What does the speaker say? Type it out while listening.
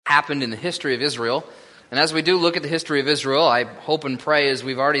happened in the history of Israel. And as we do look at the history of Israel, I hope and pray, as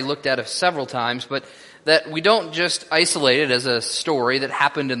we've already looked at it several times, but that we don't just isolate it as a story that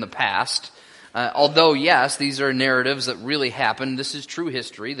happened in the past. Although, yes, these are narratives that really happened. This is true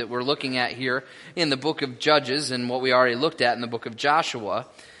history that we're looking at here in the book of Judges and what we already looked at in the book of Joshua.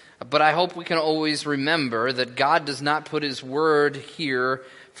 But I hope we can always remember that God does not put His word here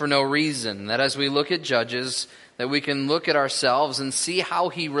for no reason. That as we look at Judges, that we can look at ourselves and see how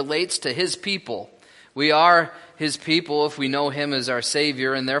He relates to His people. We are His people if we know Him as our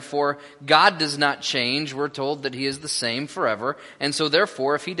Savior, and therefore God does not change. We're told that He is the same forever. And so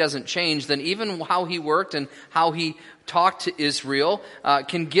therefore, if He doesn't change, then even how He worked and how He talked to Israel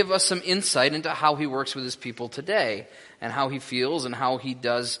can give us some insight into how He works with His people today, and how He feels and how He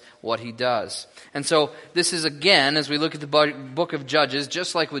does what He does. And so this is, again, as we look at the book of Judges,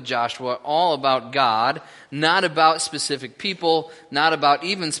 just like with Joshua, all about God, not about specific people, not about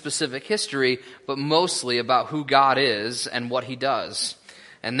even specific history, but mostly about who God is and what He does.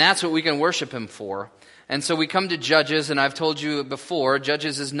 And that's what we can worship Him for. And so we come to Judges, and I've told you before,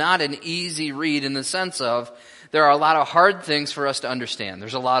 Judges is not an easy read in the sense of there are a lot of hard things for us to understand.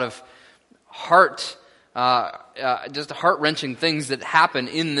 There's a lot of just heart-wrenching things that happen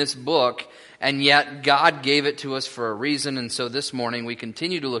in this book, and yet God gave it to us for a reason. And so this morning we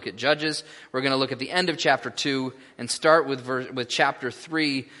continue to look at Judges. We're going to look at the end of chapter 2 and start with chapter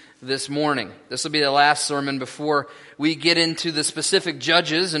 3 this morning. This will be the last sermon before we get into the specific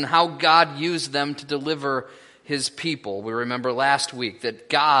judges and how God used them to deliver His people. We remember last week that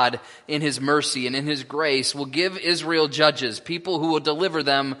God, in His mercy and in His grace, will give Israel judges, people who will deliver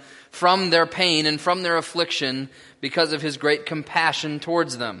them from their pain and from their affliction because of His great compassion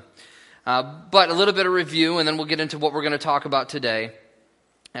towards them. But a little bit of review, and then we'll get into what we're going to talk about today.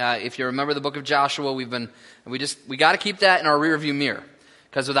 If you remember the book of Joshua, we got to keep that in our rearview mirror.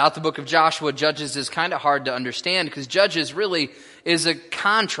 Because without the book of Joshua, Judges is kind of hard to understand, because Judges really is a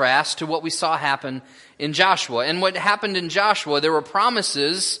contrast to what we saw happen in Joshua. And what happened in Joshua, there were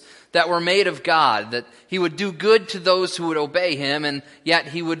promises that were made of God, that He would do good to those who would obey Him, and yet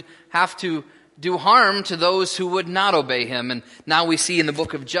He would have to do harm to those who would not obey Him. And now we see in the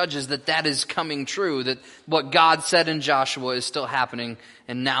book of Judges that is coming true, that what God said in Joshua is still happening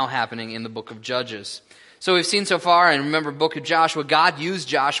and now happening in the book of Judges. So we've seen so far, and remember book of Joshua, God used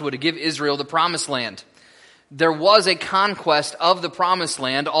Joshua to give Israel the promised land. There was a conquest of the promised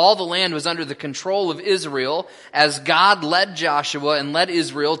land. All the land was under the control of Israel as God led Joshua and led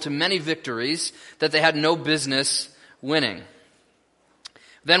Israel to many victories that they had no business winning.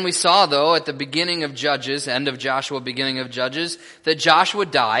 Then we saw, though, at the beginning of Judges, end of Joshua, beginning of Judges, that Joshua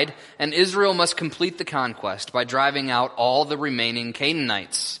died and Israel must complete the conquest by driving out all the remaining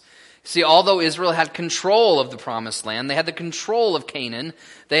Canaanites. See, although Israel had control of the promised land, they had the control of Canaan,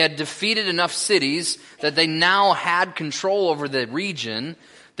 they had defeated enough cities that they now had control over the region,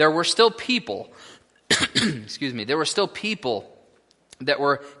 there were still people, there were still people that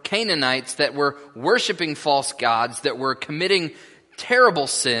were Canaanites that were worshiping false gods, that were committing terrible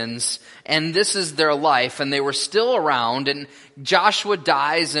sins, and this is their life, and they were still around, and Joshua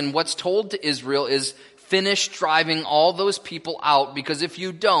dies, and what's told to Israel is, finish driving all those people out, because if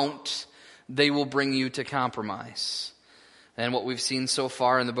you don't, they will bring you to compromise. And what we've seen so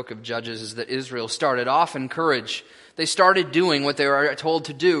far in the book of Judges is that Israel started off in courage. They started doing what they were told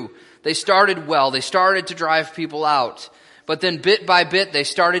to do. They started well. They started to drive people out. But then bit by bit, they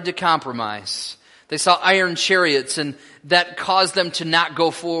started to compromise. They saw iron chariots, and that caused them to not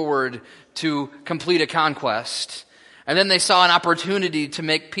go forward to complete a conquest. And then they saw an opportunity to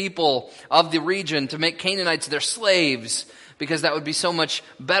make people of the region, to make Canaanites their slaves, because that would be so much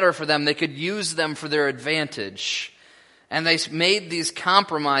better for them. They could use them for their advantage. And they made these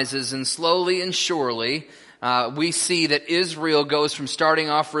compromises, and slowly and surely, we see that Israel goes from starting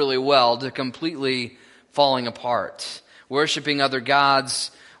off really well to completely falling apart, worshiping other gods,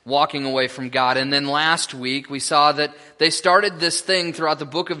 walking away from God. And then last week we saw that they started this thing throughout the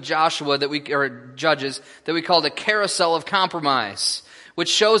book of Joshua or Judges that we called a carousel of compromise, which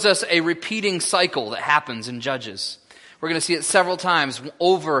shows us a repeating cycle that happens in Judges. We're going to see it several times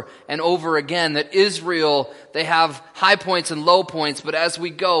over and over again that Israel, they have high points and low points, but as we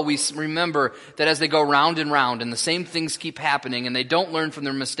go, we remember that as they go round and round and the same things keep happening and they don't learn from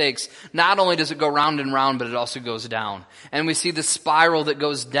their mistakes, not only does it go round and round, but it also goes down. And we see the spiral that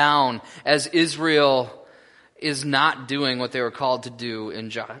goes down as Israel is not doing what they were called to do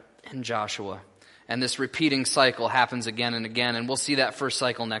in Joshua. And this repeating cycle happens again and again, and we'll see that first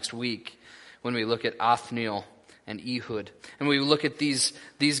cycle next week when we look at Othniel and Ehud. And we look at these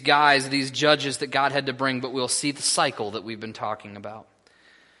guys, these judges that God had to bring, but we'll see the cycle that we've been talking about.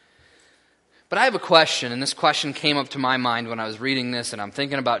 But I have a question, and this question came up to my mind when I was reading this, and I'm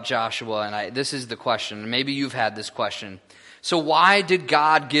thinking about Joshua, and this is the question. Maybe you've had this question. So why did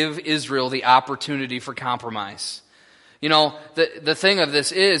God give Israel the opportunity for compromise? You know, the thing of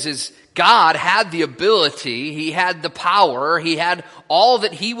this is God had the ability, He had the power, He had all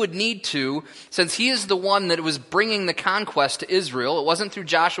that He would need to, since He is the one that was bringing the conquest to Israel. It wasn't through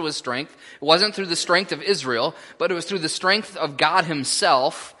Joshua's strength, it wasn't through the strength of Israel, but it was through the strength of God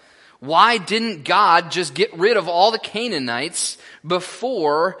Himself. Why didn't God just get rid of all the Canaanites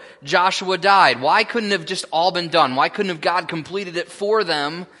before Joshua died? Why couldn't it have just all been done? Why couldn't have God completed it for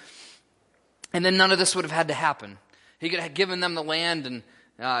them, and then none of this would have had to happen? He could have given them the land and,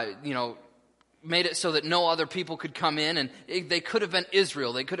 made it so that no other people could come in, and they could have been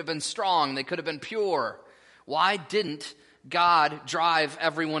Israel. They could have been strong. They could have been pure. Why didn't God drive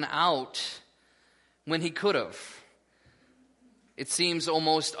everyone out when He could have? It seems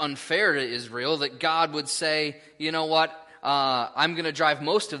almost unfair to Israel that God would say, you know what, I'm going to drive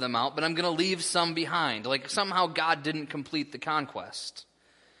most of them out, but I'm going to leave some behind. Like somehow God didn't complete the conquest.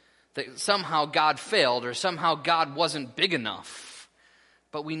 That somehow God failed, or somehow God wasn't big enough.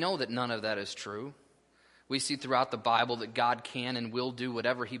 But we know that none of that is true. We see throughout the Bible that God can and will do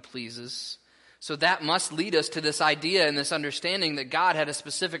whatever He pleases. So that must lead us to this idea and this understanding that God had a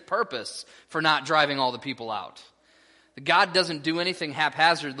specific purpose for not driving all the people out. God doesn't do anything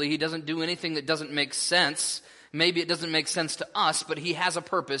haphazardly. He doesn't do anything that doesn't make sense. Maybe it doesn't make sense to us, but He has a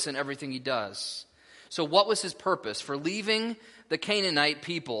purpose in everything He does. So what was His purpose for leaving the Canaanite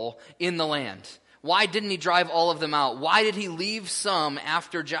people in the land? Why didn't He drive all of them out? Why did He leave some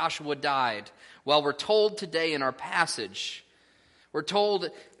after Joshua died? Well, we're told today in our passage. We're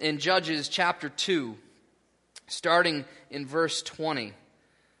told in Judges chapter 2, starting in verse 20.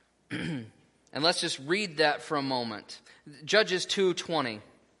 And let's just read that for a moment. Judges 2:20.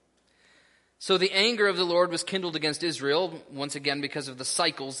 So the anger of the Lord was kindled against Israel, once again because of the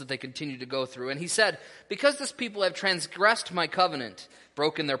cycles that they continue to go through. And He said, because this people have transgressed my covenant,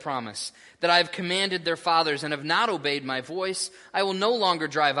 broken their promise, that I have commanded their fathers and have not obeyed my voice, I will no longer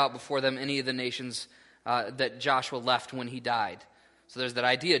drive out before them any of the nations that Joshua left when he died. So there's that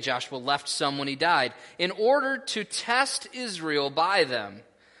idea, Joshua left some when he died, in order to test Israel by them,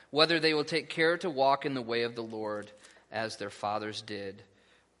 whether they will take care to walk in the way of the Lord as their fathers did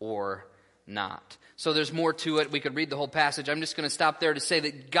or not. So there's more to it. We could read the whole passage. I'm just going to stop there to say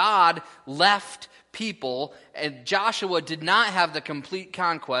that God left people, and Joshua did not have the complete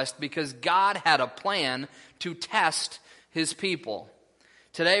conquest because God had a plan to test His people.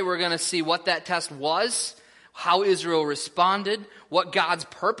 Today we're going to see what that test was, how Israel responded, what God's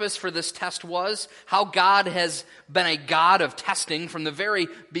purpose for this test was, how God has been a God of testing from the very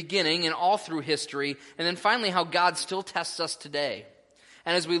beginning and all through history, and then finally how God still tests us today.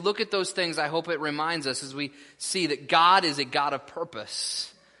 And as we look at those things, I hope it reminds us as we see that God is a God of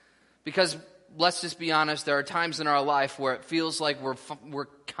purpose. Because let's just be honest, there are times in our life where it feels like we're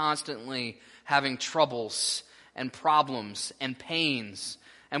constantly having troubles and problems and pains.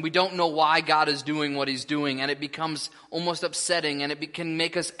 And we don't know why God is doing what He's doing, and it becomes almost upsetting, and it can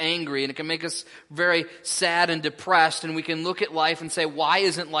make us angry, and it can make us very sad and depressed, and we can look at life and say, why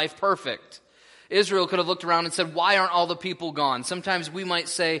isn't life perfect? Israel could have looked around and said, why aren't all the people gone? Sometimes we might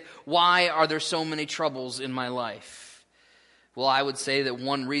say, why are there so many troubles in my life? Well, I would say that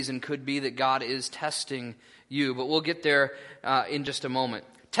one reason could be that God is testing you, but we'll get there in just a moment.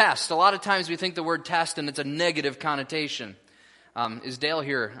 Test. A lot of times we think the word test, and it's a negative connotation. Is Dale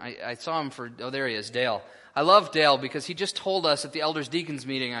here? I saw him there he is, Dale. I love Dale because he just told us at the Elders Deacons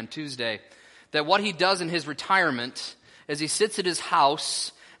meeting on Tuesday that what he does in his retirement is he sits at his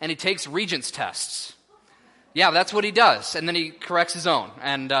house and he takes Regents tests. Yeah, that's what he does. And then he corrects his own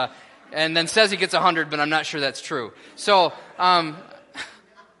and then says he gets 100, but I'm not sure that's true. So, I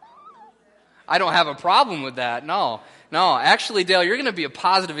don't have a problem with that. No, actually, Dale, you're going to be a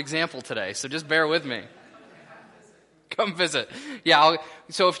positive example today, so just bear with me. Come visit. Yeah,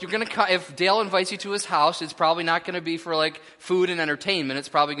 so if Dale invites you to his house, it's probably not going to be for like food and entertainment. It's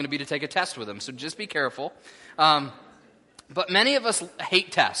probably going to be to take a test with him. So just be careful. But many of us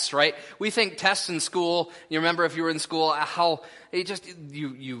hate tests, right? We think tests in school, you remember if you were in school, how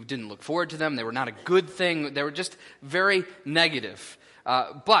you didn't look forward to them. They were not a good thing. They were just very negative.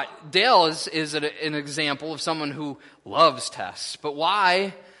 But Dale is an example of someone who loves tests. But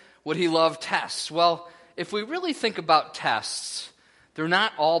why would he love tests? Well, if we really think about tests, they're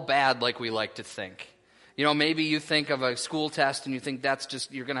not all bad like we like to think. You know, maybe you think of a school test and you think that's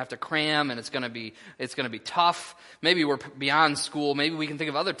just, you're going to have to cram and it's going to be tough. Maybe we're beyond school. Maybe we can think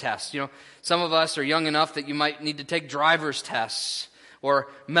of other tests. You know, some of us are young enough that you might need to take driver's tests Or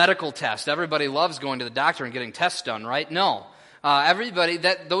medical test. Everybody loves going to the doctor and getting tests done, right? No.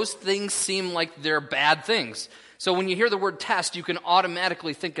 Those things seem like they're bad things. So when you hear the word test, you can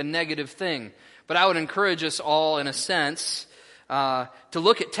automatically think a negative thing. But I would encourage us all, in a sense, to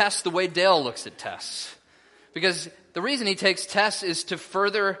look at tests the way Dale looks at tests. Because the reason he takes tests is to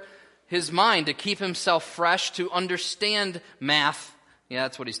further his mind, to keep himself fresh, to understand math. Yeah,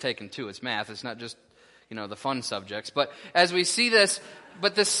 that's what he's taken too. It's math. It's not just, the fun subjects. But as we see this,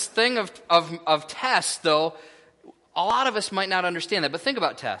 this thing of tests, though, a lot of us might not understand that. But think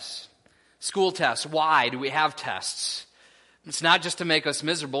about tests. School tests. Why do we have tests? It's not just to make us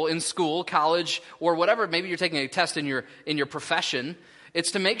miserable in school, college, or whatever. Maybe you're taking a test in your profession.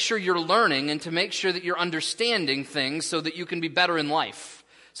 It's to make sure you're learning and to make sure that you're understanding things so that you can be better in life.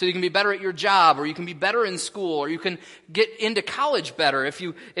 So you can be better at your job, or you can be better in school, or you can get into college better. If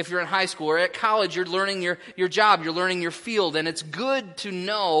you're in high school or at college, you're learning your job, you're learning your field, and it's good to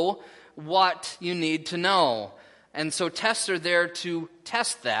know what you need to know. And so tests are there to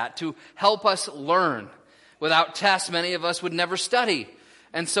test that, to help us learn. Without tests, many of us would never study.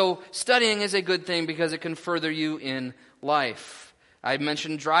 And so studying is a good thing because it can further you in life. I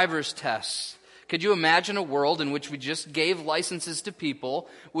mentioned driver's tests. Could you imagine a world in which we just gave licenses to people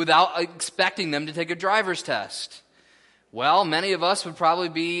without expecting them to take a driver's test? Well, many of us would probably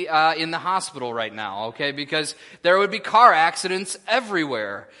be in the hospital right now, okay, because there would be car accidents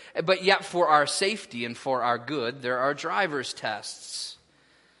everywhere. But yet for our safety and for our good, there are driver's tests.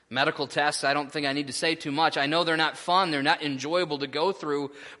 Medical tests, I don't think I need to say too much. I know they're not fun, they're not enjoyable to go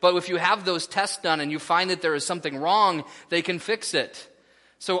through, but if you have those tests done and you find that there is something wrong, they can fix it.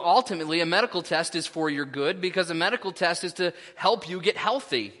 So ultimately, a medical test is for your good because a medical test is to help you get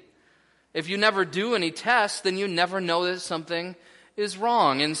healthy. If you never do any tests, then you never know that something is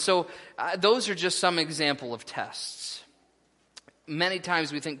wrong. And so those are just some example of tests. Many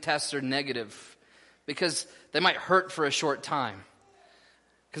times we think tests are negative because they might hurt for a short time.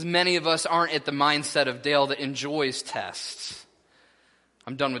 Because many of us aren't at the mindset of Dale that enjoys tests.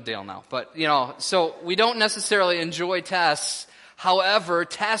 I'm done with Dale now. But, so we don't necessarily enjoy tests. However,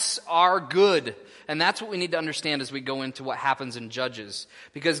 tests are good. And that's what we need to understand as we go into what happens in Judges.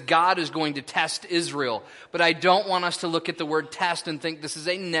 Because God is going to test Israel. But I don't want us to look at the word test and think this is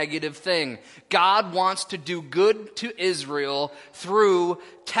a negative thing. God wants to do good to Israel through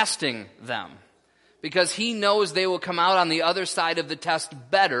testing them. Because He knows they will come out on the other side of the test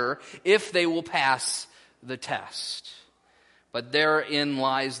better if they will pass the test. But therein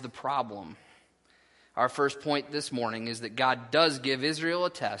lies the problem. Our first point this morning is that God does give Israel a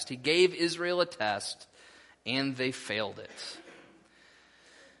test. He gave Israel a test, and they failed it.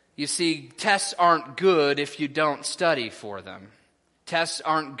 You see, tests aren't good if you don't study for them. Tests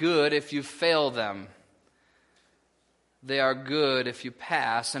aren't good if you fail them. They are good if you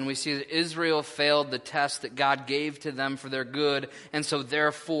pass. And we see that Israel failed the test that God gave to them for their good. And so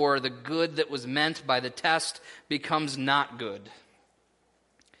therefore, the good that was meant by the test becomes not good.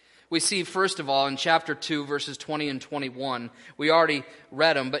 We see, first of all, in chapter 2, verses 20 and 21, we already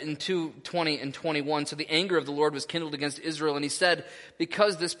read them, but in 2:20 and 21, so the anger of the Lord was kindled against Israel, and He said,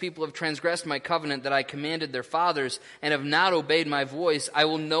 because this people have transgressed my covenant that I commanded their fathers, and have not obeyed my voice, I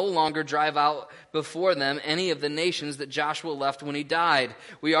will no longer drive out before them any of the nations that Joshua left when he died.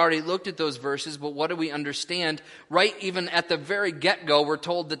 We already looked at those verses, but what do we understand? Right even at the very get-go, we're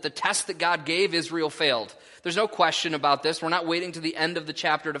told that the test that God gave, Israel failed. There's no question about this. We're not waiting to the end of the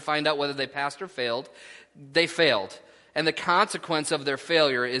chapter to find out whether they passed or failed. They failed. And the consequence of their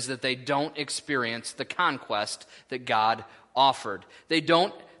failure is that they don't experience the conquest that God offered.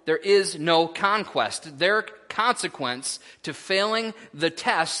 There is no conquest. Their consequence to failing the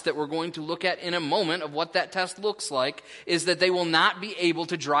test that we're going to look at in a moment of what that test looks like is that they will not be able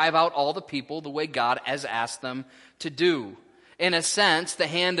to drive out all the people the way God has asked them to do. In a sense, the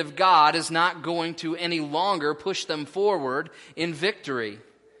hand of God is not going to any longer push them forward in victory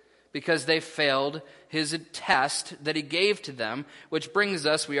because they failed His test that He gave to them, which brings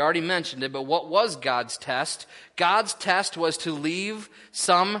us, we already mentioned it, but what was God's test? God's test was to leave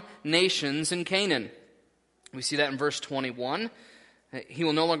some nations in Canaan. We see that in verse 21. He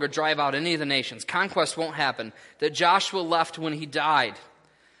will no longer drive out any of the nations. Conquest won't happen. That Joshua left when he died.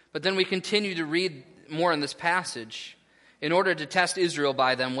 But then we continue to read more in this passage. In order to test Israel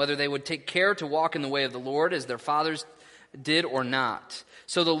by them, whether they would take care to walk in the way of the Lord as their fathers did or not.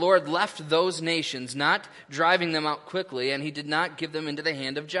 So the Lord left those nations, not driving them out quickly, and He did not give them into the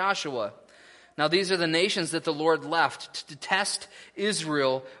hand of Joshua. Now these are the nations that the Lord left to test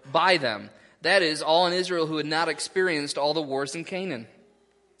Israel by them. That is, all in Israel who had not experienced all the wars in Canaan.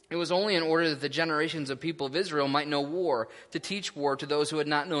 It was only in order that the generations of people of Israel might know war, to teach war to those who had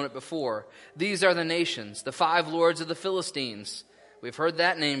not known it before. These are the nations, the 5 lords of the Philistines. We've heard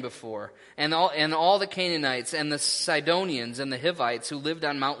that name before. And all the Canaanites and the Sidonians and the Hivites who lived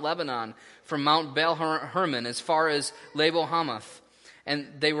on Mount Lebanon, from Mount Baal Hermon as far as Labo Hamath. And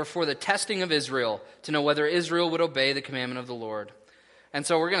they were for the testing of Israel, to know whether Israel would obey the commandment of the Lord. And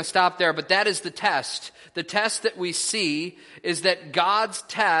so we're going to stop there, but that is the test. The test that we see is that God's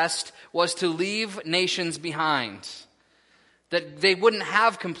test was to leave nations behind. That they wouldn't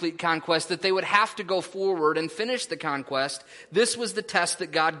have complete conquest, that they would have to go forward and finish the conquest. This was the test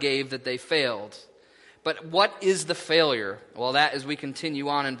that God gave, that they failed. But what is the failure? Well, that as we continue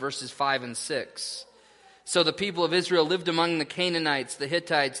on in verses 5 and 6. So the people of Israel lived among the Canaanites, the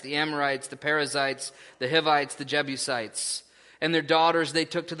Hittites, the Amorites, the Perizzites, the Hivites, the Jebusites. And their daughters they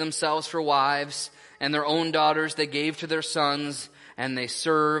took to themselves for wives, and their own daughters they gave to their sons, and they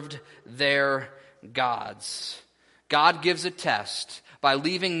served their gods. God gives a test by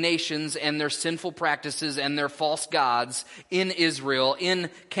leaving nations and their sinful practices and their false gods in Israel,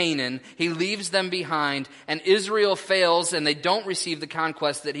 in Canaan. He leaves them behind, and Israel fails, and they don't receive the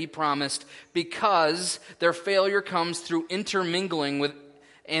conquest that he promised because their failure comes through intermingling with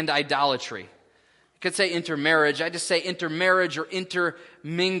and idolatry. Could say intermarriage. I just say intermarriage or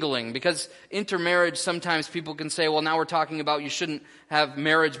intermingling, because intermarriage, sometimes people can say, well, now we're talking about you shouldn't have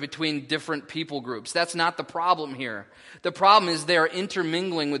marriage between different people groups. That's not the problem here. The problem is they are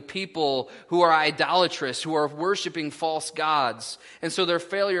intermingling with people who are idolatrous, who are worshiping false gods. And so their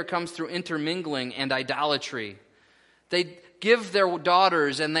failure comes through intermingling and idolatry. They give their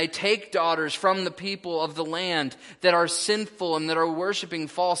daughters and they take daughters from the people of the land that are sinful and that are worshiping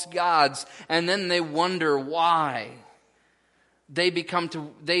false gods, and then they wonder why they come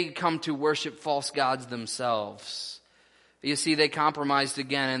to worship false gods themselves. You see, they compromised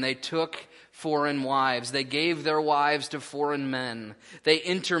again, and they took foreign wives. They gave their wives to foreign men. They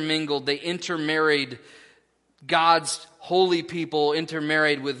intermingled, they intermarried. God's holy people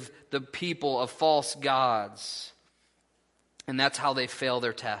intermarried with the people of false gods. And that's how they fail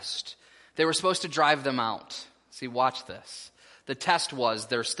their test. They were supposed to drive them out. See, watch this. The test was,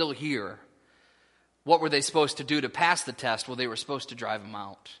 they're still here. What were they supposed to do to pass the test? Well, they were supposed to drive them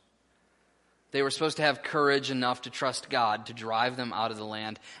out. They were supposed to have courage enough to trust God to drive them out of the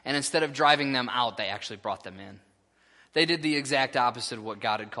land. And instead of driving them out, they actually brought them in. They did the exact opposite of what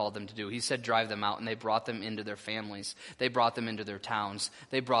God had called them to do. He said drive them out, and they brought them into their families. They brought them into their towns.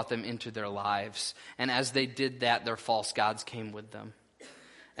 They brought them into their lives. And as they did that, their false gods came with them.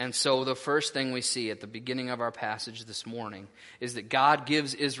 And so the first thing we see at the beginning of our passage this morning is that God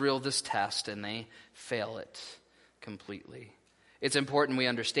gives Israel this test, and they fail it completely. It's important we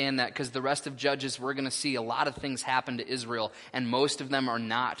understand that, because the rest of Judges, we're going to see a lot of things happen to Israel, and most of them are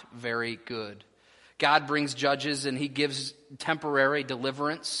not very good. God brings judges and he gives temporary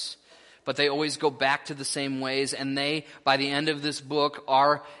deliverance, but they always go back to the same ways, and they, by the end of this book,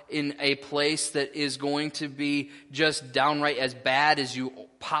 are in a place that is going to be just downright as bad as you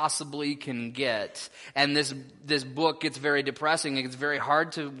possibly can get. And this book gets very depressing. It's very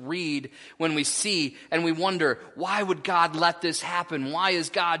hard to read when we see and we wonder, why would God let this happen? Why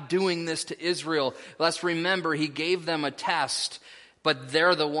is God doing this to Israel? Let's remember, he gave them a test, but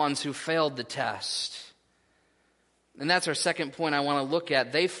they're the ones who failed the test. And that's our second point I want to look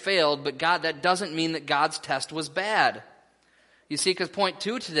at. They failed, but that doesn't mean that God's test was bad. You see, because point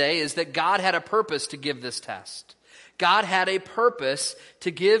 2 today is that God had a purpose to give this test. God had a purpose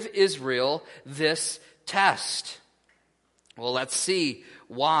to give Israel this test. Well, let's see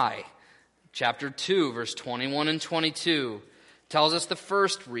why. Chapter 2, verse 21 and 22 tells us the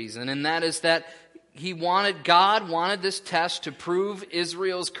first reason, and that is that God wanted this test to prove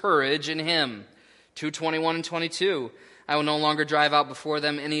Israel's courage in him. 2:21 and 22. I will no longer drive out before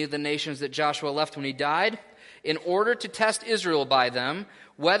them any of the nations that Joshua left when he died, in order to test Israel by them,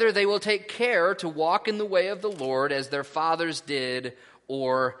 whether they will take care to walk in the way of the Lord as their fathers did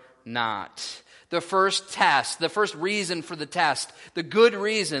or not. The first test, the first reason for the test, the good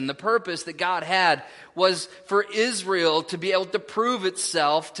reason, the purpose that God had was for Israel to be able to prove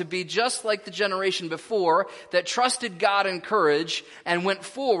itself to be just like the generation before that trusted God in courage and went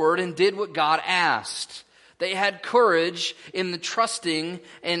forward and did what God asked. They had courage in the trusting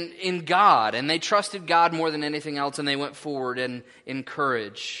in God, and they trusted God more than anything else, and they went forward in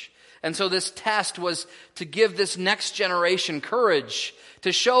courage. And so this test was to give this next generation courage,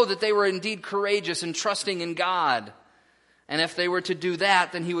 to show that they were indeed courageous and trusting in God. And if they were to do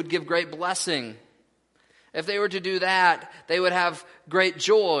that, then he would give great blessing. If they were to do that, they would have great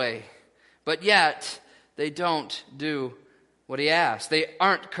joy. But yet, they don't do what he asked. They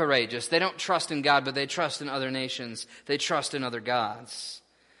aren't courageous. They don't trust in God, but they trust in other nations. They trust in other gods.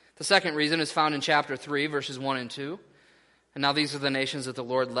 The second reason is found in chapter 3, verses 1 and 2. And now these are the nations that the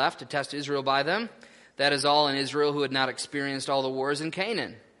Lord left to test Israel by them. That is all in Israel who had not experienced all the wars in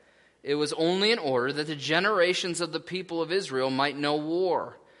Canaan. It was only in order that the generations of the people of Israel might know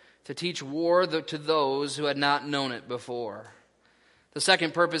war, to teach war to those who had not known it before. The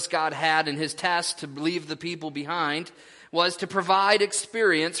second purpose God had in his test to leave the people behind was to provide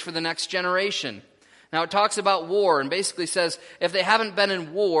experience for the next generation. Now it talks about war and basically says if they haven't been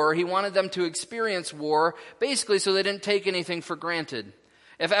in war, he wanted them to experience war basically so they didn't take anything for granted.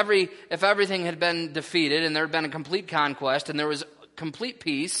 If everything had been defeated and there had been a complete conquest and there was complete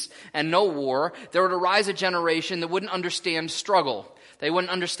peace and no war, there would arise a generation that wouldn't understand struggle. They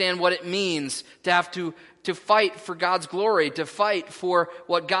wouldn't understand what it means to have to fight for God's glory, to fight for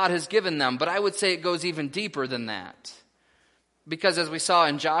what God has given them. But I would say it goes even deeper than that. Because as we saw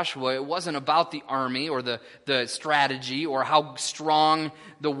in Joshua, it wasn't about the army or the strategy or how strong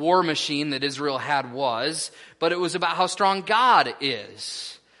the war machine that Israel had was, but it was about how strong God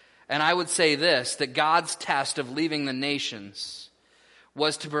is. And I would say this, that God's test of leaving the nations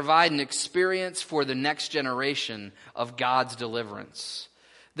was to provide an experience for the next generation of God's deliverance.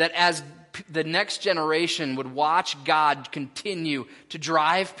 That as the next generation would watch God continue to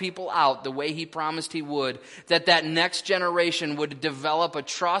drive people out the way he promised he would, that next generation would develop a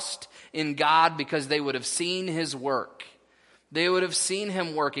trust in God because they would have seen his work. They would have seen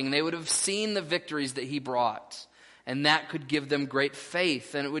him working. They would have seen the victories that he brought. And that could give them great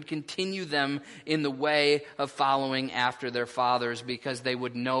faith, and it would continue them in the way of following after their fathers because they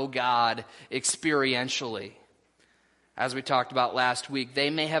would know God experientially. As we talked about last week,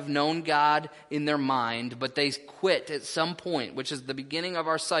 they may have known God in their mind, but they quit at some point, which is the beginning of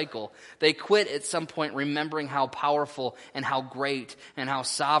our cycle. They quit at some point remembering how powerful and how great and how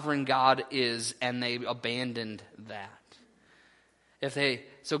sovereign God is, and they abandoned that.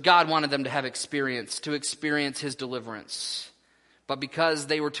 So God wanted them to have experience his deliverance. But because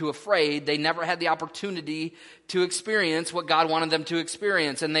they were too afraid, they never had the opportunity to experience what God wanted them to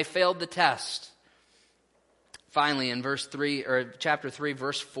experience, and they failed the test. Finally, in chapter 3,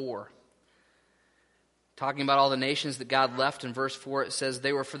 verse 4, talking about all the nations that God left, in verse 4 it says,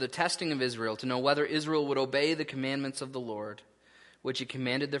 "They were for the testing of Israel, to know whether Israel would obey the commandments of the Lord, which he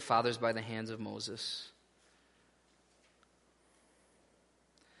commanded their fathers by the hands of Moses."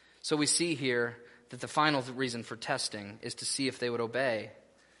 So we see here that the final reason for testing is to see if they would obey.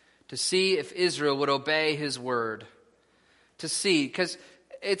 To see if Israel would obey his word. To see, because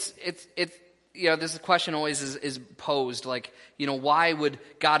it's this question always is posed, like, why would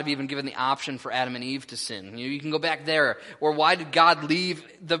God have even given the option for Adam and Eve to sin? You can go back there. Or why did God leave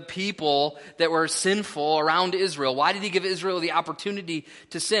the people that were sinful around Israel? Why did he give Israel the opportunity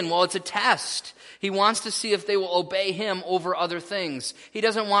to sin? Well, it's a test. He wants to see if they will obey him over other things. He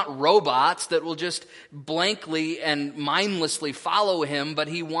doesn't want robots that will just blankly and mindlessly follow him, but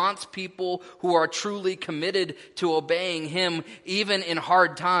he wants people who are truly committed to obeying him even in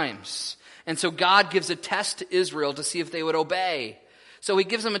hard times. And so God gives a test to Israel to see if they would obey. So he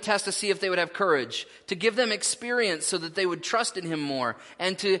gives them a test to see if they would have courage, to give them experience so that they would trust in him more,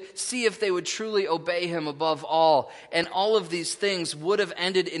 and to see if they would truly obey him above all. And all of these things would have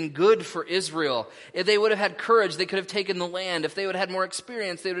ended in good for Israel. If they would have had courage, they could have taken the land. If they would have had more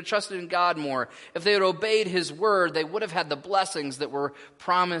experience, they would have trusted in God more. If they had obeyed his word, they would have had the blessings that were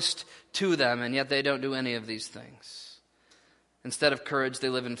promised to them, and yet they don't do any of these things. Instead of courage, they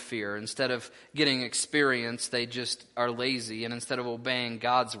live in fear. Instead of getting experience, they just are lazy. And instead of obeying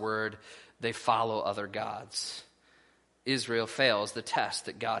God's word, they follow other gods. Israel fails the test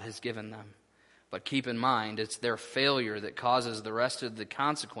that God has given them. But keep in mind, it's their failure that causes the rest of the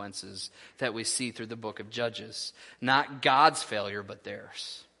consequences that we see through the book of Judges. Not God's failure, but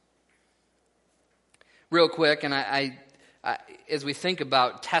theirs. Real quick, and I as we think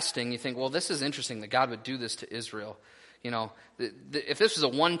about testing, you think, well, this is interesting that God would do this to Israel. If this was a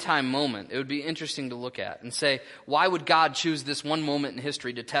one-time moment, it would be interesting to look at and say, why would God choose this one moment in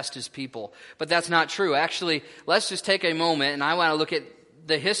history to test his people? But that's not true. Actually, let's just take a moment, and I want to look at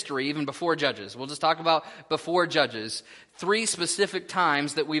the history even before Judges. We'll just talk about before Judges. 3 specific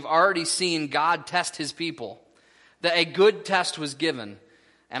times that we've already seen God test his people. That a good test was given.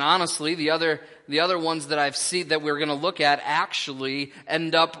 And honestly, the other ones that I've seen that we're going to look at actually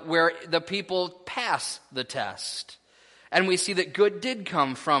end up where the people pass the test. And we see that good did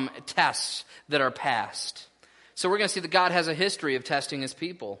come from tests that are passed. So we're going to see that God has a history of testing his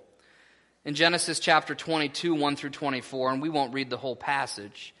people. In Genesis chapter 22, 1 through 24, and we won't read the whole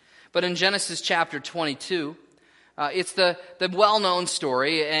passage, but in Genesis chapter 22, It's the well-known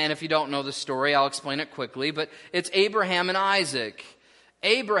story, and if you don't know the story, I'll explain it quickly, but it's Abraham and Isaac.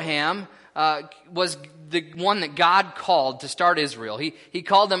 Abraham was the one that God called to start Israel. He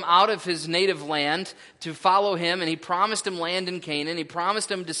called them out of his native land to follow him, and he promised him land in Canaan. He promised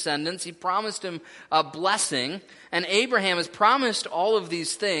him descendants. He promised him a blessing. And Abraham has promised all of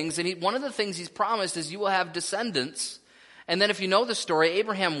these things, and one of the things he's promised is you will have descendants. And then if you know the story,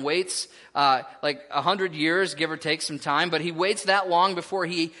 Abraham waits like 100 years, give or take some time, but he waits that long before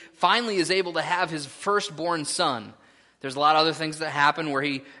he finally is able to have his firstborn son. There's a lot of other things that happen where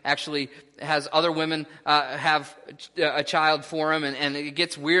he actually has other women have a child for him, and it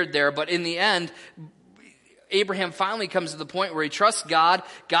gets weird there. But in the end, Abraham finally comes to the point where he trusts God.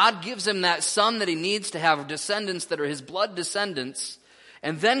 God gives him that son that he needs to have descendants that are his blood descendants.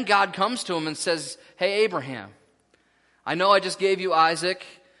 And then God comes to him and says, hey, Abraham, I know I just gave you Isaac.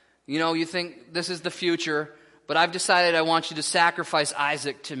 You know, you think this is the future, but I've decided I want you to sacrifice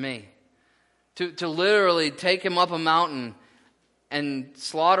Isaac to me. To literally take him up a mountain and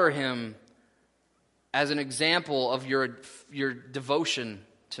slaughter him as an example of your devotion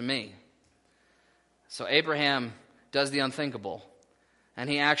to me. So Abraham does the unthinkable. And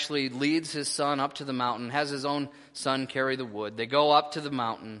he actually leads his son up to the mountain, has his own son carry the wood. They go up to the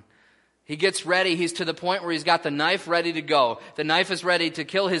mountain. He gets ready. He's to the point where he's got the knife ready to go. The knife is ready to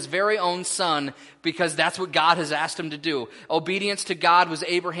kill his very own son because that's what God has asked him to do. Obedience to God was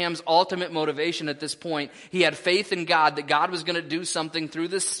Abraham's ultimate motivation at this point. He had faith in God that God was going to do something through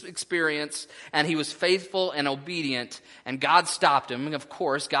this experience, and he was faithful and obedient, and God stopped him. And of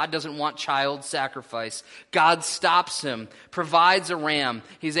course, God doesn't want child sacrifice. God stops him, provides a ram.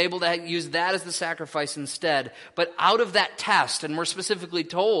 He's able to use that as the sacrifice instead. But out of that test, and we're specifically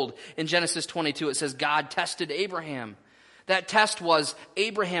told in Genesis 22, it says God tested Abraham. That test was,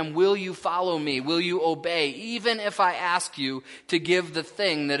 Abraham, will you follow me? Will you obey? Even if I ask you to give the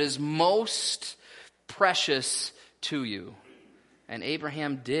thing that is most precious to you. And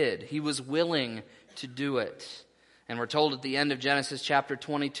Abraham did. He was willing to do it. And we're told at the end of Genesis chapter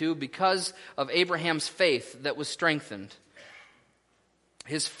 22, because of Abraham's faith that was strengthened,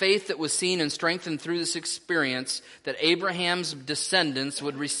 his faith that was seen and strengthened through this experience, that Abraham's descendants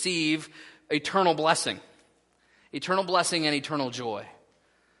would receive eternal blessing. Eternal blessing and eternal joy.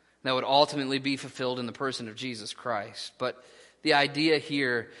 That would ultimately be fulfilled in the person of Jesus Christ. But the idea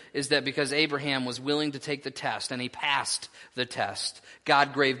here is that because Abraham was willing to take the test and he passed the test,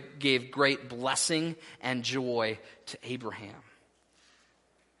 God gave great blessing and joy to Abraham.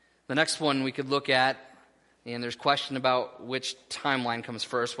 The next one we could look at, and there's question about which timeline comes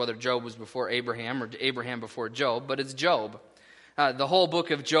first, whether Job was before Abraham or Abraham before Job, but it's Job. The whole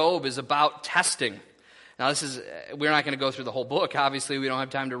book of Job is about testing. Now we're not going to go through the whole book. Obviously, we don't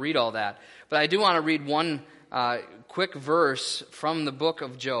have time to read all that. But I do want to read one quick verse from the book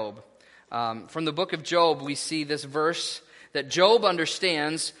of Job. From the book of Job, we see this verse that Job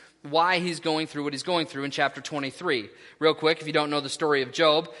understands why he's going through what he's going through in chapter 23. Real quick, if you don't know the story of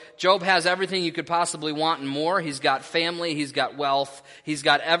Job, Job has everything you could possibly want and more. He's got family, he's got wealth, he's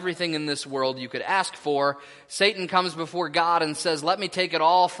got everything in this world you could ask for. Satan comes before God and says, let me take it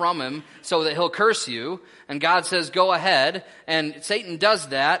all from him so that he'll curse you. And God says, go ahead. And Satan does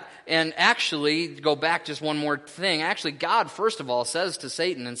that. And actually, go back just one more thing. Actually, God, first of all, says to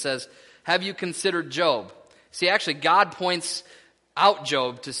Satan and says, have you considered Job? See, actually, God points out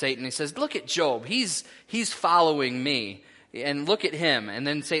Job to Satan. He says, look at Job. He's following me. And look at him. And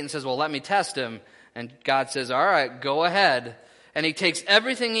then Satan says, well, let me test him. And God says, all right, go ahead. And he takes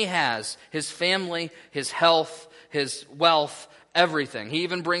everything he has, his family, his health, his wealth, everything. He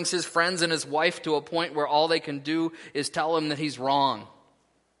even brings his friends and his wife to a point where all they can do is tell him that he's wrong.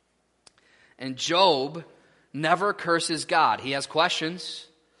 And Job never curses God. He has questions.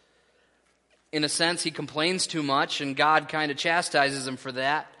 In a sense, he complains too much, and God kind of chastises him for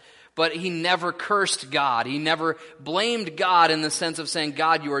that. But he never cursed God. He never blamed God in the sense of saying,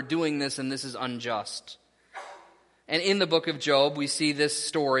 God, you are doing this, and this is unjust. And in the book of Job, we see this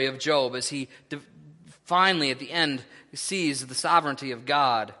story of Job as he finally, at the end, sees the sovereignty of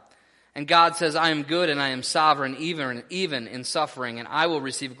God. And God says, I am good and I am sovereign even in suffering, and I will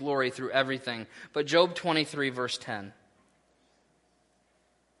receive glory through everything. But Job 23, verse 10.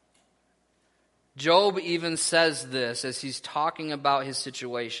 Job even says this as he's talking about his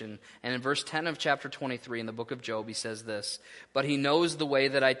situation. And in verse 10 of chapter 23 in the book of Job, he says this, but he knows the way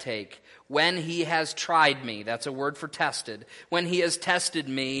that I take. When he has tried me, that's a word for tested. When he has tested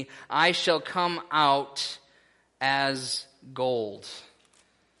me, I shall come out as gold.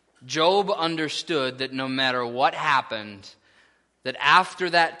 Job understood that no matter what happened, that after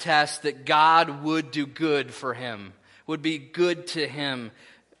that test, that God would do good for him, would be good to him,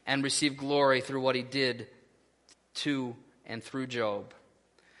 and receive glory through what he did to and through Job.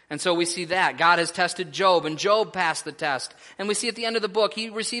 And so we see that. God has tested Job, and Job passed the test. And we see at the end of the book, he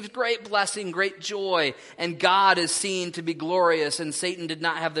receives great blessing, great joy, and God is seen to be glorious, and Satan did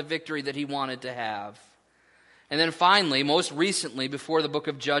not have the victory that he wanted to have. And then finally, most recently, before the book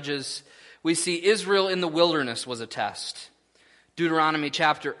of Judges, we see Israel in the wilderness was a test. Deuteronomy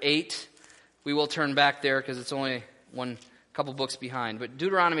chapter 8, we will turn back there because it's only one couple books behind. But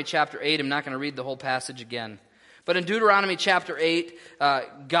Deuteronomy chapter 8, I'm not going to read the whole passage again. But in Deuteronomy chapter 8,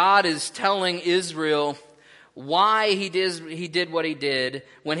 God is telling Israel why he did what he did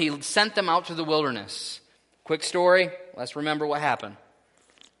when he sent them out to the wilderness. Quick story, let's remember what happened.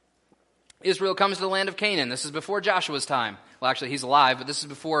 Israel comes to the land of Canaan. This is before Joshua's time. Well, actually, he's alive, but this is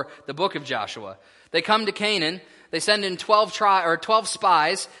before the book of Joshua. They come to Canaan. They send in 12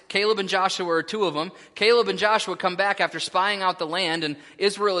 spies. Caleb and Joshua are two of them. Caleb and Joshua come back after spying out the land, and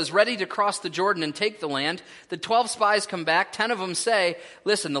Israel is ready to cross the Jordan and take the land. The 12 spies come back. 10 of them say,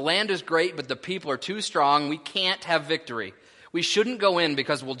 listen, the land is great, but the people are too strong. We can't have victory. We shouldn't go in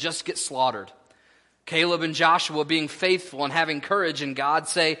because we'll just get slaughtered. Caleb and Joshua, being faithful and having courage in God,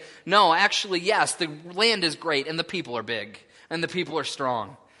 say, no, actually, yes, the land is great, and the people are big, and the people are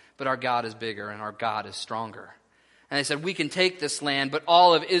strong. But our God is bigger, and our God is stronger. And they said, we can take this land, but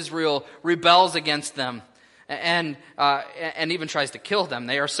all of Israel rebels against them and even tries to kill them.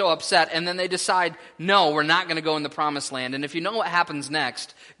 They are so upset. And then they decide, no, we're not going to go in the promised land. And if you know what happens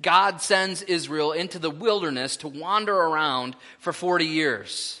next, God sends Israel into the wilderness to wander around for 40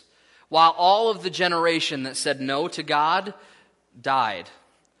 years, while all of the generation that said no to God died.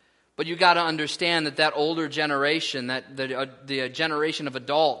 But you got to understand that older generation, that the generation of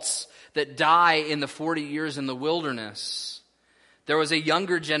adults that die in the 40 years in the wilderness, there was a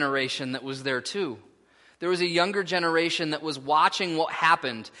younger generation that was there too. There was a younger generation that was watching what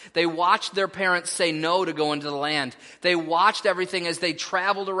happened. They watched their parents say no to go into the land. They watched everything as they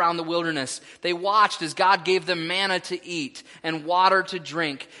traveled around the wilderness. They watched as God gave them manna to eat and water to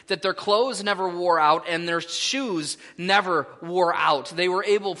drink, that their clothes never wore out and their shoes never wore out. They were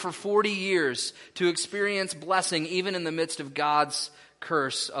able for 40 years to experience blessing even in the midst of God's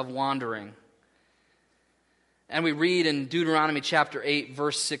curse of wandering. And we read in Deuteronomy chapter 8,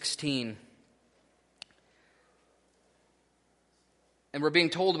 verse 16. And we're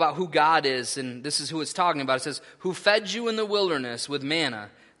being told about who God is, and this is who it's talking about. It says, who fed you in the wilderness with manna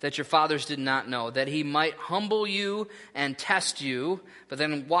that your fathers did not know, that he might humble you and test you, but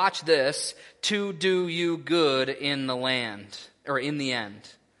then watch this, to do you good in the land, or in the end.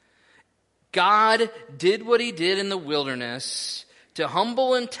 God did what he did in the wilderness to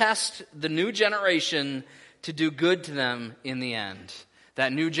humble and test the new generation to do good to them in the end.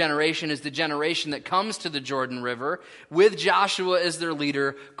 That new generation is the generation that comes to the Jordan River with Joshua as their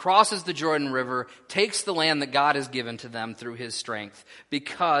leader, crosses the Jordan River, takes the land that God has given to them through his strength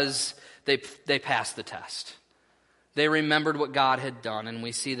because they passed the test. They remembered what God had done, and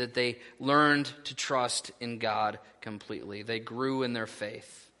we see that they learned to trust in God completely. They grew in their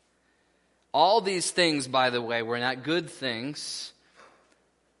faith. All these things, by the way, were not good things.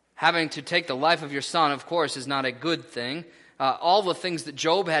 Having to take the life of your son, of course, is not a good thing. All the things that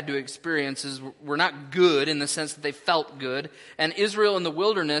Job had to experience were not good in the sense that they felt good. And Israel in the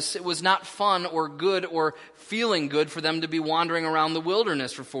wilderness, it was not fun or good or feeling good for them to be wandering around the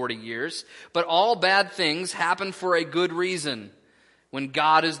wilderness for 40 years. But all bad things happen for a good reason when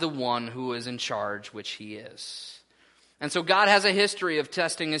God is the one who is in charge, which he is. And so God has a history of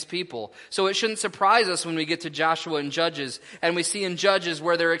testing his people. So it shouldn't surprise us when we get to Joshua and Judges, and we see in Judges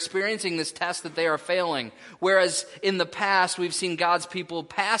where they're experiencing this test that they are failing. Whereas in the past, we've seen God's people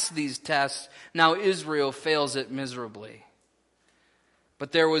pass these tests. Now Israel fails it miserably.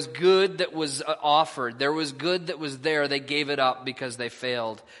 But there was good that was offered. There was good that was there. They gave it up because they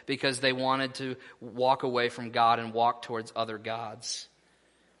failed, because they wanted to walk away from God and walk towards other gods.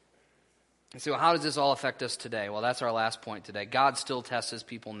 So how does this all affect us today? Well, that's our last point today. God still tests his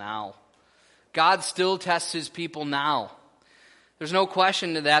people now. God still tests his people now. There's no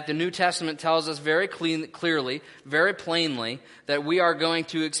question to that. The New Testament tells us very clearly, very plainly, that we are going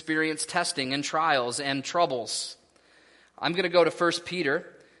to experience testing and trials and troubles. I'm going to go to 1 Peter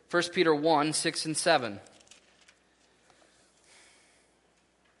 1, 6 and 7.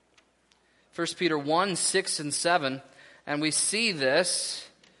 1 Peter 1, 6 and 7, and we see this.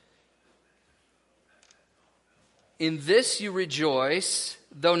 In this you rejoice,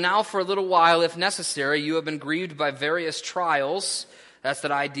 though now for a little while, if necessary, you have been grieved by various trials. That's that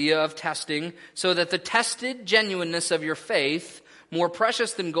idea of testing. So that the tested genuineness of your faith, more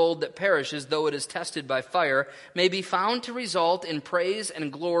precious than gold that perishes, though it is tested by fire, may be found to result in praise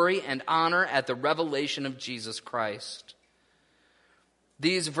and glory and honor at the revelation of Jesus Christ.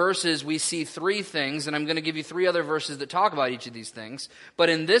 These verses, we see three things, and I'm going to give you three other verses that talk about each of these things. But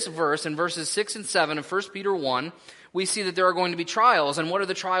in this verse, in verses 6 and 7 of 1 Peter 1, we see that there are going to be trials. And what are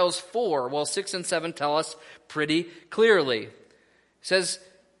the trials for? Well, 6 and 7 tell us pretty clearly. It says,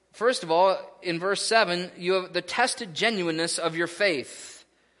 first of all, in verse 7, you have the tested genuineness of your faith.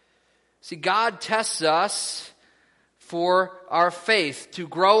 See, God tests us for our faith, to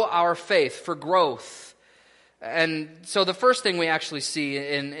grow our faith, for growth. And so the first thing we actually see,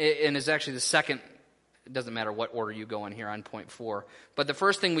 and is actually the second, it doesn't matter what order you go in here on point 4, but the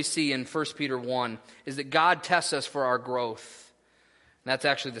first thing we see in 1 Peter 1 is that God tests us for our growth. And that's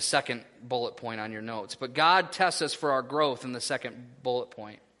actually the second bullet point on your notes. But God tests us for our growth in the second bullet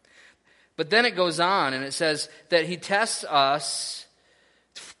point. But then it goes on and it says that he tests us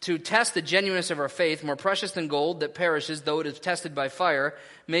to test the genuineness of our faith, more precious than gold that perishes, though it is tested by fire,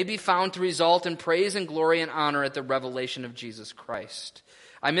 may be found to result in praise and glory and honor at the revelation of Jesus Christ.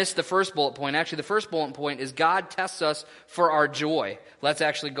 I missed the first bullet point. Actually, the first bullet point is God tests us for our joy. Let's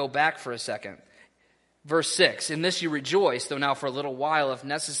actually go back for a second. Verse 6, in this you rejoice, though now for a little while, if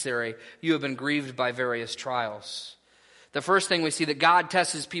necessary, you have been grieved by various trials. The first thing we see that God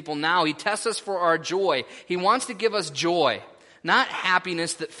tests his people now, he tests us for our joy. He wants to give us joy. Not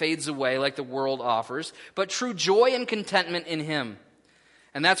happiness that fades away like the world offers, but true joy and contentment in him.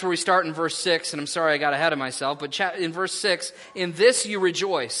 And that's where we start in verse 6, and I'm sorry I got ahead of myself, but in verse 6, in this you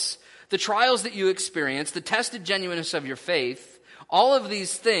rejoice. The trials that you experience, the tested genuineness of your faith, all of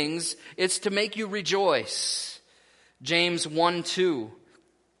these things, it's to make you rejoice. James 1:2.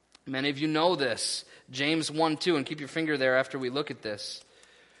 Many of you know this. James 1:2, and keep your finger there after we look at this.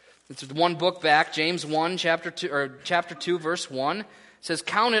 It's one book back, James 1, chapter 2, verse 1. It says,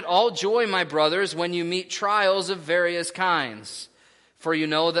 count it all joy, my brothers, when you meet trials of various kinds. For you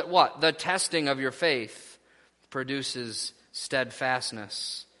know that what? The testing of your faith produces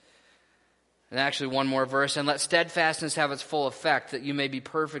steadfastness. And actually one more verse, and let steadfastness have its full effect, that you may be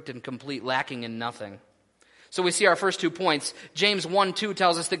perfect and complete, lacking in nothing. So we see our first 2 points. James 1:2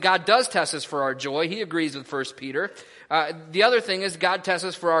 tells us that God does test us for our joy. He agrees with 1 Peter. The other thing is God tests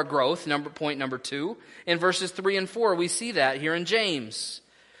us for our growth, point number 2. In verses 3 and 4, we see that here in James.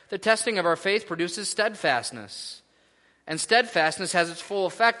 The testing of our faith produces steadfastness. And steadfastness has its full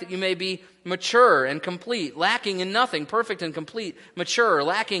effect that you may be mature and complete, lacking in nothing, perfect and complete, mature,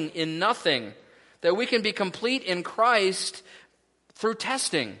 lacking in nothing. That we can be complete in Christ through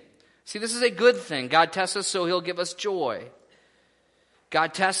testing. See, this is a good thing. God tests us so he'll give us joy.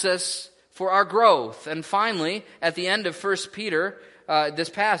 God tests us for our growth. And finally, at the end of 1 Peter, this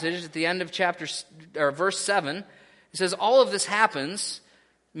passage, at the end of verse 7, it says, all of this happens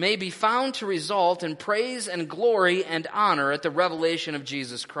may be found to result in praise and glory and honor at the revelation of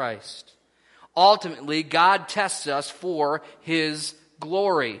Jesus Christ. Ultimately, God tests us for his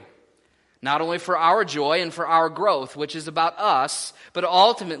glory. Not only for our joy and for our growth, which is about us, but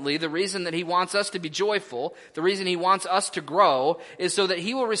ultimately the reason that he wants us to be joyful, the reason he wants us to grow, is so that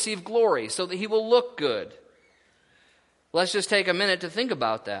he will receive glory, so that he will look good. Let's just take a minute to think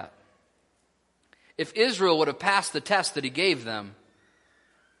about that. If Israel would have passed the test that he gave them,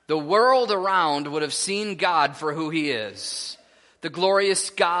 the world around would have seen God for who he is. The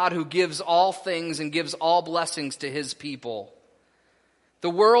glorious God who gives all things and gives all blessings to his people. The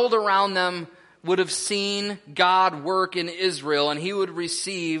world around them would have seen God work in Israel and he would have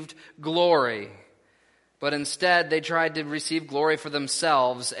received glory. But instead, they tried to receive glory for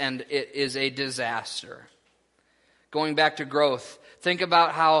themselves, and it is a disaster. Going back to growth, think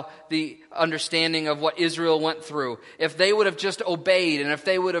about how the understanding of what Israel went through. If they would have just obeyed, and if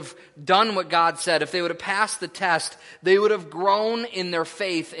they would have done what God said, if they would have passed the test, they would have grown in their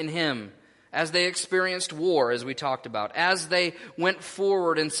faith in him. As they experienced war, as we talked about, as they went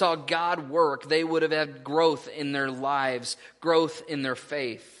forward and saw God work, they would have had growth in their lives, growth in their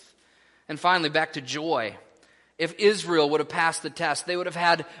faith. And finally, back to joy. If Israel would have passed the test, they would have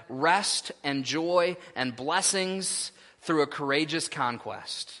had rest and joy and blessings through a courageous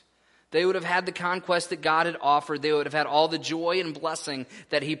conquest. They would have had the conquest that God had offered. They would have had all the joy and blessing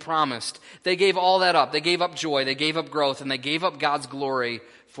that he promised. They gave all that up. They gave up joy. They gave up growth. And they gave up God's glory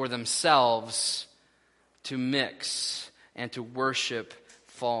for themselves to mix and to worship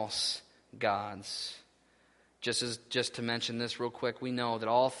false gods. Just to mention this real quick, we know that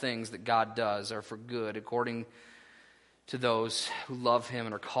all things that God does are for good according to those who love him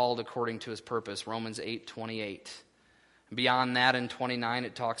and are called according to his purpose. Romans 8:28. Beyond that, in 29,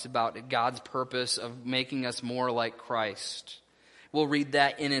 it talks about God's purpose of making us more like Christ. We'll read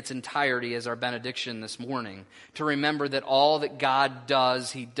that in its entirety as our benediction this morning, to remember that all that God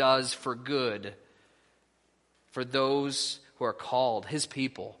does, He does for good, for those who are called, His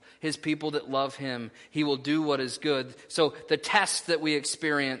people that love Him. He will do what is good. So the tests that we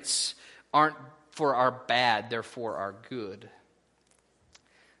experience aren't for our bad, they're for our good.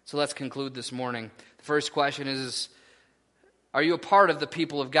 So let's conclude this morning. The first question is, are you a part of the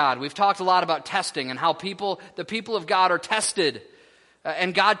people of God? We've talked a lot about testing and how the people of God are tested.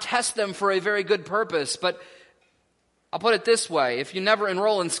 And God tests them for a very good purpose. But I'll put it this way. If you never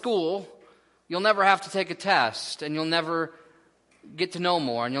enroll in school, you'll never have to take a test. And you'll never get to know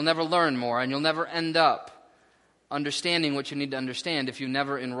more. And you'll never learn more. And you'll never end up understanding what you need to understand if you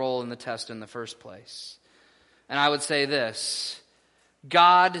never enroll in the test in the first place. And I would say this.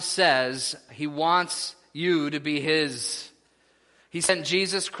 God says He wants you to be His. He sent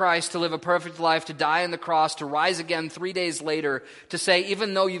Jesus Christ to live a perfect life, to die on the cross, to rise again 3 days later, to say,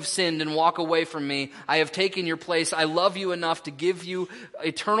 even though you've sinned and walk away from me, I have taken your place. I love you enough to give you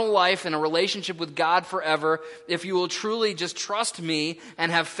eternal life and a relationship with God forever if you will truly just trust me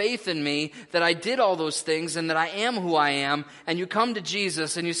and have faith in me that I did all those things and that I am who I am. And you come to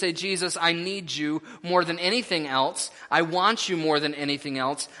Jesus and you say, Jesus, I need you more than anything else. I want you more than anything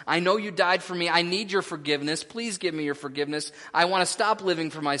else. I know you died for me. I need your forgiveness. Please give me your forgiveness. I want to stop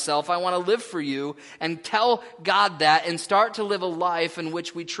living for myself. I want to live for you, and tell God that and start to live a life in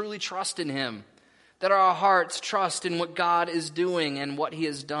which we truly trust in Him, that our hearts trust in what God is doing and what He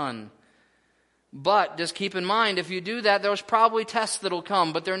has done. But just keep in mind, if you do that, there's probably tests that'll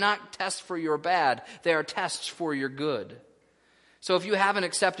come, but they're not tests for your bad. They are tests for your good. So if you haven't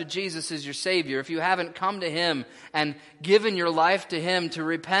accepted Jesus as your Savior, if you haven't come to Him and given your life to Him to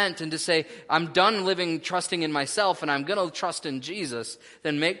repent and to say, I'm done living trusting in myself and I'm going to trust in Jesus,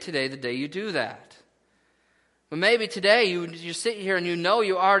 then make today the day you do that. But maybe today you sit here and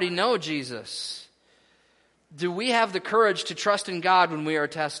you already know Jesus. Do we have the courage to trust in God when we are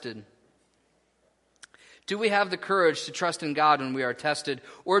tested? Do we have the courage to trust in God when we are tested?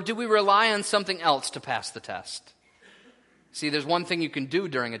 Or do we rely on something else to pass the test? See, there's one thing you can do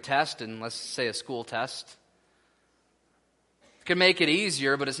during a test, and let's say a school test. It can make it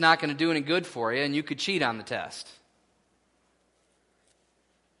easier, but it's not going to do any good for you, and you could cheat on the test.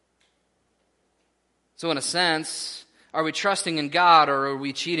 So in a sense, are we trusting in God, or are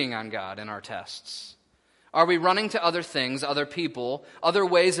we cheating on God in our tests? Are we running to other things, other people, other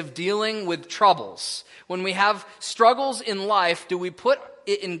ways of dealing with troubles? When we have struggles in life, do we put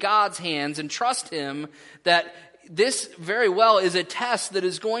it in God's hands and trust Him that this very well is a test that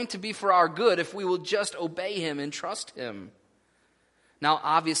is going to be for our good if we will just obey Him and trust Him? Now,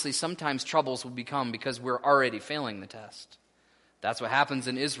 obviously, sometimes troubles will become because we're already failing the test. That's what happens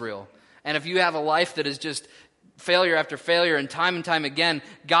in Israel. And if you have a life that is just failure after failure and time again,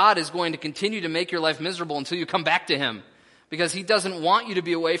 God is going to continue to make your life miserable until you come back to Him, because He doesn't want you to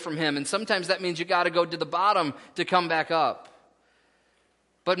be away from Him. And sometimes that means you got to go to the bottom to come back up.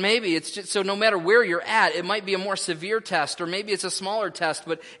 But maybe it's just, so no matter where you're at, it might be a more severe test, or maybe it's a smaller test,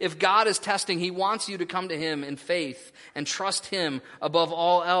 but if God is testing, He wants you to come to Him in faith and trust Him above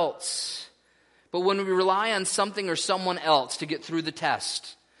all else. But when we rely on something or someone else to get through the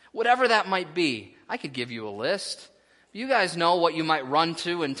test, whatever that might be, I could give you a list. You guys know what you might run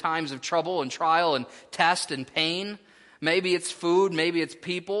to in times of trouble and trial and test and pain. Maybe it's food, maybe it's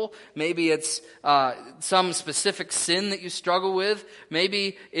people, maybe it's some specific sin that you struggle with.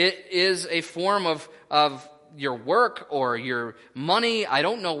 Maybe it is a form of your work or your money. I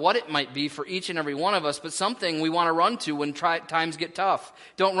don't know what it might be for each and every one of us, but something we want to run to when times get tough.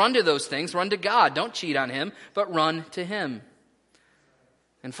 Don't run to those things, run to God. Don't cheat on Him, but run to Him.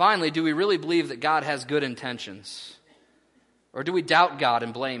 And finally, do we really believe that God has good intentions? Or do we doubt God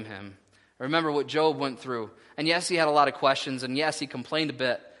and blame Him? Remember what Job went through. And yes, he had a lot of questions, and yes, he complained a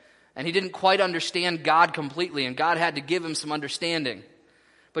bit. And he didn't quite understand God completely, and God had to give him some understanding.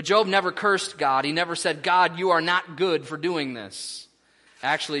 But Job never cursed God. He never said, God, you are not good for doing this.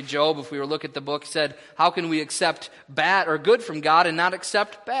 Actually, Job, if we were to look at the book, said, how can we accept bad or good from God and not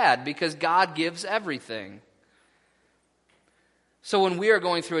accept bad? Because God gives everything. So when we are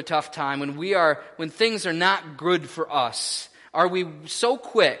going through a tough time, when things are not good for us, are we so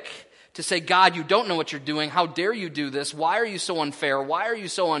quick to say, God, you don't know what you're doing. How dare you do this? Why are you so unfair? Why are you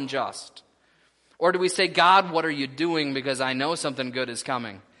so unjust? Or do we say, God, what are you doing? Because I know something good is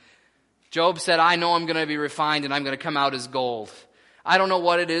coming. Job said, I know I'm going to be refined and I'm going to come out as gold. I don't know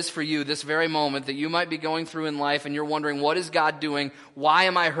what it is for you this very moment that you might be going through in life and you're wondering, what is God doing? Why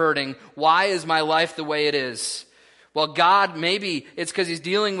am I hurting? Why is my life the way it is? Well, God, maybe it's because he's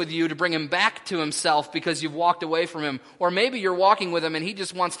dealing with you to bring him back to himself because you've walked away from him. Or maybe you're walking with him and he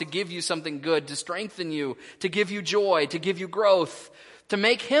just wants to give you something good, to strengthen you, to give you joy, to give you growth, to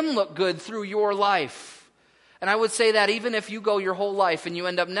make him look good through your life. And I would say that even if you go your whole life and you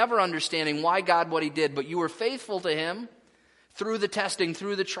end up never understanding why God what he did, but you were faithful to him through the testing,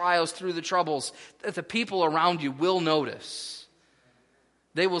 through the trials, through the troubles, that the people around you will notice.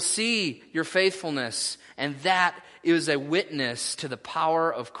 They will see your faithfulness, and that is a witness to the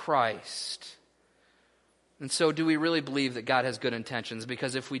power of Christ. And so do we really believe that God has good intentions?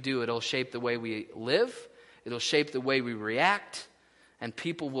 Because if we do, it'll shape the way we live, it'll shape the way we react, and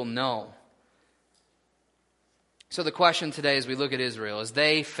people will know. So the question today as we look at Israel is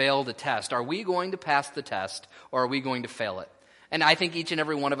they failed a test. Are we going to pass the test, or are we going to fail it? And I think each and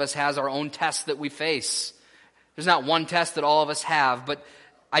every one of us has our own tests that we face. There's not one test that all of us have, but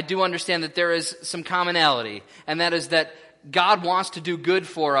I do understand that there is some commonality, and that is that God wants to do good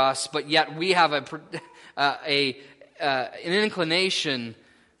for us, but yet we have an inclination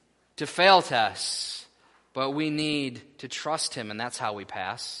to fail tests, but we need to trust him, and that's how we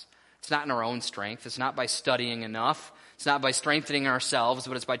pass. It's not in our own strength. It's not by studying enough. It's not by strengthening ourselves,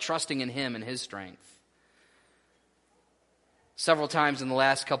 but it's by trusting in him and his strength. Several times in the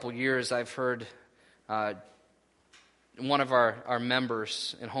last couple years, I've heard one of our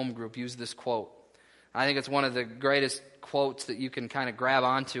members in home group use this quote. I think it's one of the greatest quotes that you can kind of grab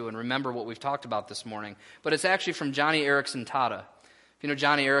onto and remember what we've talked about this morning. But it's actually from Joni Eareckson Tada. If you know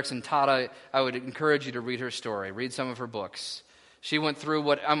Joni Eareckson Tada, I would encourage you to read her story, read some of her books. She went through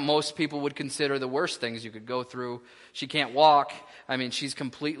what most people would consider the worst things you could go through. She can't walk. I mean, she's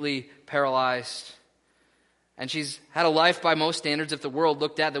completely paralyzed. And she's had a life by most standards, if the world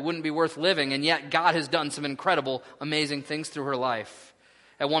looked at, that wouldn't be worth living. And yet God has done some incredible, amazing things through her life.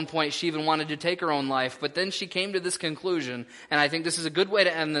 At one point, she even wanted to take her own life. But then she came to this conclusion, and I think this is a good way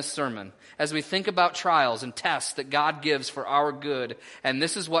to end this sermon, as we think about trials and tests that God gives for our good. And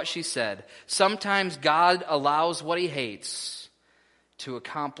this is what she said. Sometimes God allows what he hates to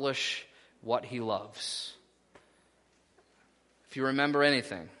accomplish what he loves. If you remember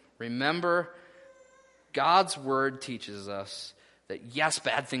anything, remember God's word teaches us that yes,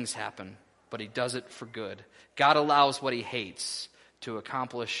 bad things happen, but he does it for good. God allows what he hates to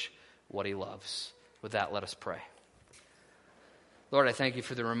accomplish what he loves. With that, let us pray. Lord, I thank you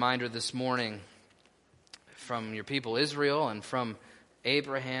for the reminder this morning from your people Israel and from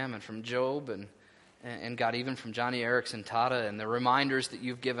Abraham and from Job and God, even from Joni Eareckson Tada, and the reminders that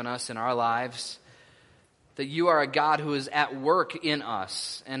you've given us in our lives, that you are a God who is at work in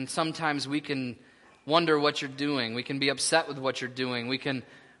us. And sometimes we can wonder what you're doing. We can be upset with what you're doing. We can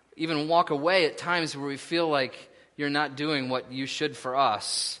even walk away at times where we feel like you're not doing what you should for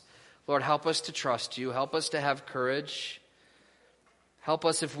us. Lord, help us to trust you. Help us to have courage. Help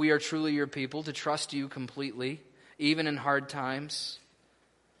us, if we are truly your people, to trust you completely, even in hard times.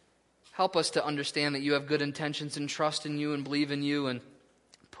 Help us to understand that you have good intentions and trust in you and believe in you and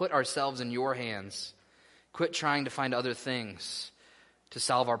put ourselves in your hands. Quit trying to find other things to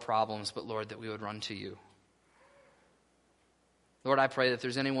solve our problems, but Lord, that we would run to you. Lord, I pray that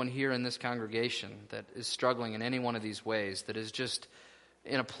there's anyone here in this congregation that is struggling in any one of these ways, that is just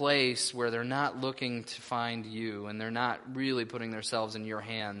in a place where they're not looking to find you and they're not really putting themselves in your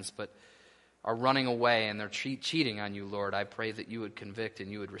hands, but are running away and they're cheating on you, Lord. I pray that you would convict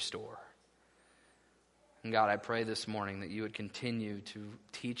and you would restore. And God, I pray this morning that you would continue to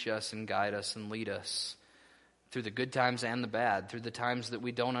teach us and guide us and lead us through the good times and the bad, through the times that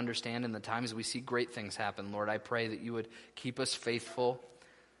we don't understand and the times we see great things happen. Lord, I pray that you would keep us faithful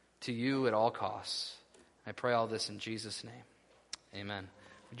to you at all costs. I pray all this in Jesus' name. Amen.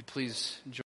 Would you please join